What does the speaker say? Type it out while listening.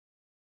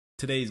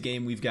today's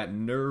game, we've got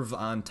Nerve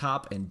on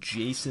top and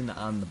Jason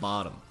on the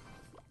bottom.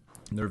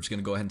 Nerve's going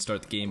to go ahead and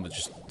start the game with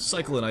just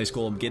cycle an ice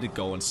golem, get it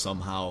going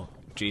somehow.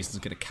 Jason's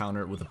going to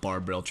counter it with a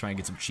barbell, try and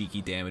get some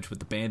cheeky damage, but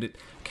the bandit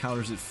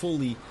counters it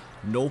fully,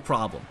 no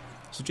problem.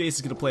 So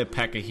Jason's going to play a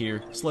P.E.K.K.A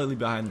here, slightly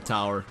behind the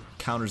tower,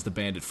 counters the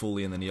bandit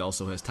fully, and then he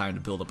also has time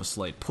to build up a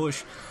slight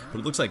push. But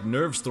it looks like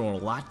Nerve's throwing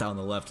a lot down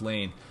the left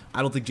lane.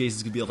 I don't think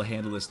Jason's going to be able to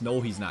handle this.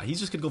 No, he's not. He's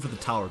just going to go for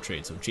the tower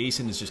trade. So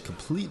Jason is just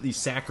completely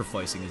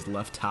sacrificing his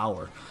left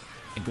tower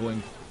and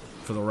going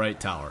for the right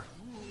tower.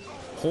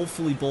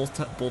 Hopefully both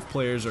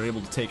players are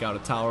able to take out a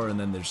tower and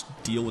then just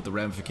deal with the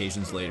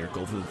ramifications later.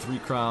 Go for the 3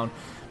 crown,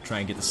 try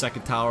and get the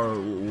second tower.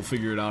 We'll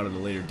figure it out at a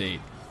later date.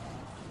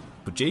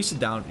 But Jason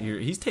down here,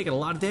 he's taking a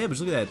lot of damage.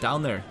 Look at that,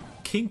 down there.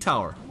 King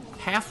Tower,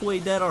 halfway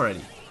dead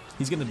already.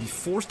 He's going to be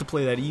forced to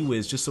play that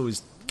E-Wiz just so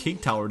his King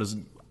Tower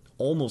doesn't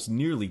almost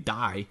nearly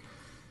die.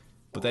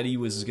 But that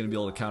E-Wiz is going to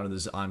be able to counter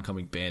this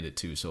oncoming bandit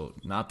too, so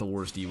not the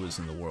worst E-Wiz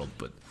in the world.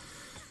 But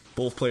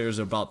both players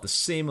are about the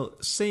same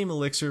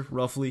elixir,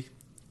 roughly.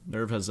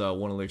 Nerve has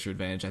 1 elixir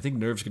advantage. I think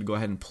Nerve's going to go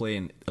ahead and play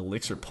an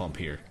elixir pump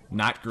here.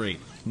 Not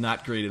great.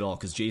 Not great at all,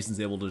 because Jason's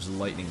able to just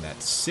lightning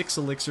that. 6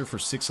 elixir for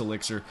 6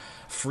 elixir.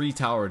 Free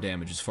tower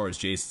damage as far as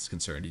Jason's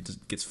concerned. He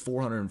just gets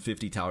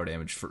 450 tower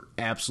damage for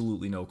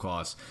absolutely no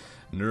cost.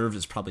 Nerve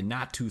is probably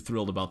not too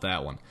thrilled about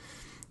that one.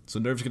 So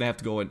Nerve's going to have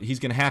to go in. He's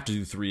going to have to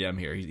do 3M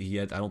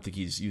here. I don't think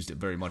he's used it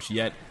very much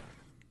yet.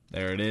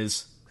 There it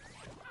is.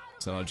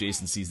 So now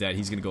Jason sees that.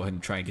 He's going to go ahead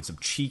and try and get some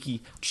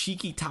cheeky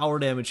tower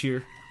damage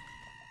here.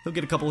 He'll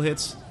get a couple of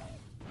hits,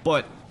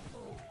 but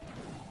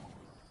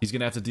he's going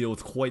to have to deal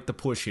with quite the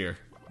push here.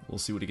 We'll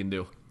see what he can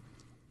do.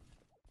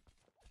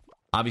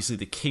 Obviously,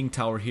 the King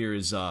Tower here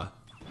is the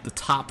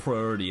top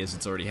priority as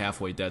it's already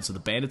halfway dead, so the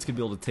bandit's going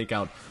to be able to take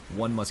out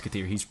 1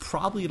 musketeer. He's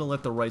probably going to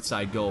let the right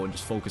side go and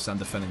just focus on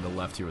defending the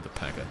left here with the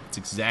P.E.K.K.A. It's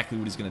exactly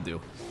what he's going to do.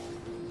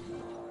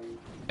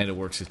 And it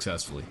works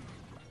successfully.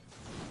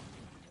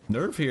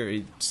 Nerve here,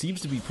 it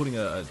seems to be putting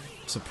a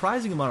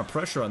surprising amount of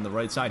pressure on the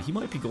right side. He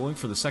might be going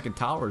for the second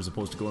tower as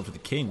opposed to going for the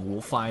king.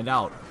 We'll find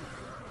out.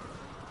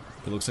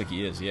 It looks like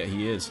he is. Yeah,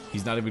 he is.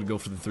 He's not even going to go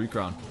for the 3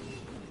 crown.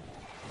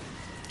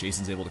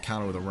 Jason's able to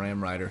counter with a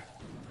Ram Rider.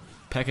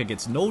 P.E.K.K.A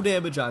gets no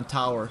damage on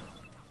tower.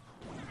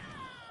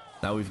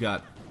 Now we've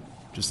got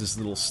just this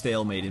little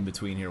stalemate in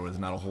between here where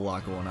there's not a whole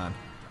lot going on.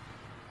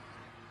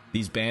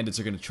 These bandits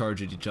are going to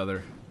charge at each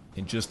other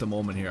in just a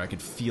moment here. I can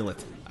feel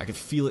it. I can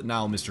feel it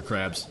now, Mr.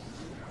 Krabs.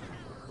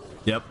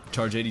 Yep,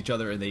 charge at each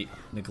other and they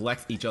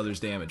neglect each other's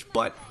damage.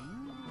 But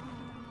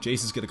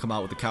Jason's going to come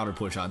out with the counter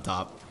push on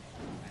top.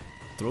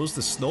 Throws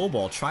the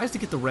snowball, tries to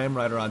get the Ram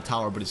Rider on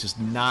tower, but it's just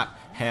not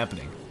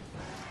happening.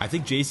 I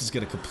think Jason's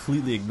going to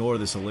completely ignore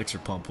this elixir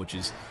pump, which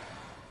is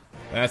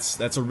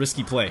that's a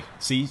risky play.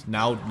 See,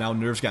 now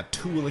Nerve's got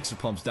 2 elixir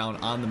pumps down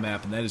on the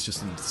map, and that is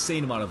just an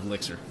insane amount of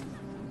elixir.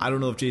 I don't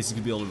know if Jason's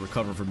going to be able to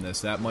recover from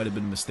this. That might have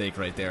been a mistake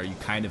right there. You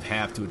kind of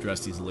have to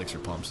address these elixir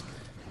pumps.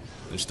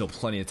 There's still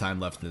plenty of time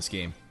left in this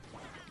game.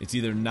 It's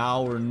either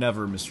now or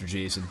never, Mr.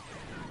 Jason.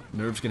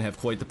 Nerve's going to have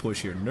quite the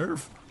push here.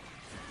 Nerve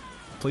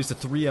plays the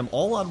 3M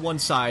all on one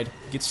side,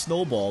 gets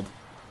snowballed.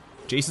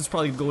 Jason's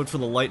probably going for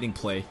the lightning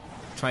play.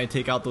 Try and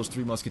take out those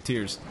 3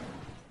 musketeers.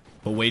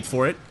 But wait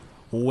for it.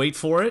 Wait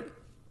for it.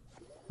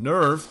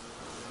 Nerve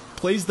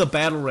plays the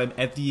battle ram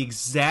at the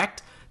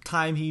exact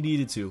time he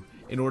needed to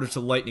in order to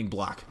lightning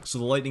block. So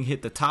the lightning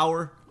hit the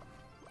tower,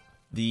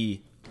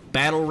 the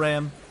battle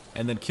ram,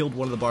 and then killed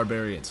one of the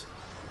barbarians.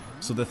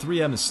 So the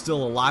 3M is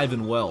still alive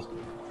and well,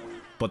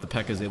 but the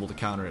P.E.K.K.A is able to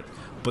counter it.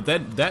 But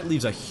that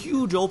leaves a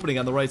huge opening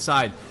on the right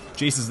side.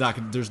 Jason's not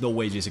gonna, there's no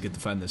way Jason can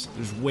defend this.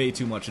 There's way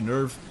too much.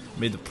 Nerve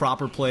made the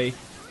proper play.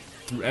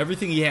 Through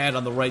everything he had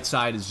on the right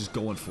side is just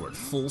going for it.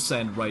 Full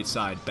send right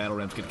side. Battle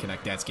Ram's gonna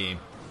connect. That's game.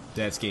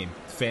 That's game.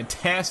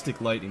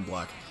 Fantastic lightning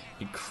block.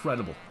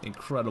 Incredible.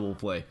 Incredible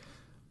play.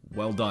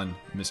 Well done,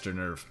 Mr.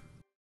 Nerve.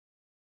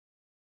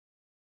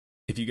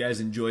 If you guys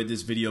enjoyed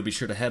this video, be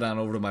sure to head on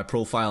over to my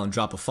profile and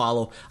drop a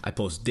follow. I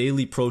post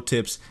daily pro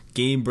tips,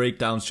 game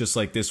breakdowns just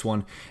like this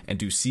one, and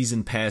do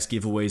season pass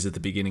giveaways at the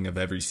beginning of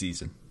every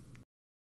season.